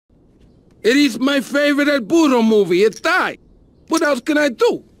It is my favorite El Burro movie. It died. What else can I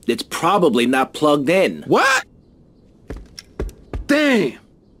do? It's probably not plugged in. What? Damn.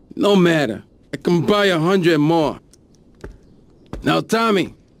 No matter. I can buy 100 more. Now,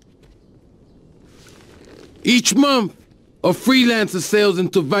 Tommy. Each month, a freelancer sails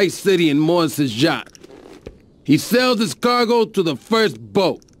into Vice City in Morris's yacht. He sells his cargo to the first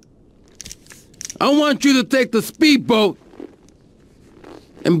boat. I want you to take the speedboat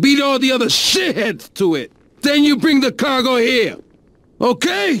and beat all the other shitheads to it. Then you bring the cargo here.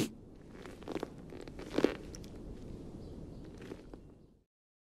 Okay?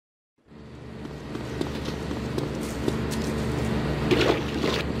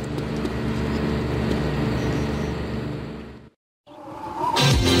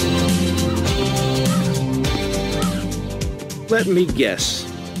 Let me guess.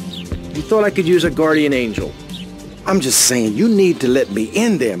 You thought I could use a guardian angel? I'm just saying, you need to let me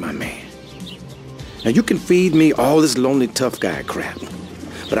in there, my man. Now, you can feed me all this lonely tough guy crap,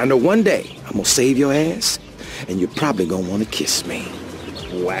 but I know one day I'm gonna save your ass, and you're probably gonna want to kiss me.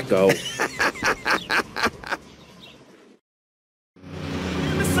 Wacko.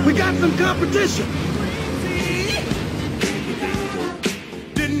 We got some competition.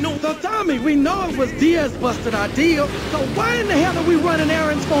 So Tommy, we know it was Diaz busted our deal, so why in the hell are we running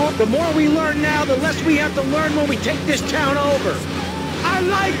errands for him? The more we learn now, the less we have to learn when we take this town over. I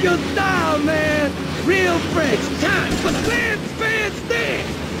like your style, man. Real fresh. Time for the Lance Van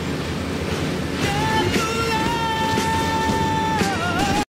Stand.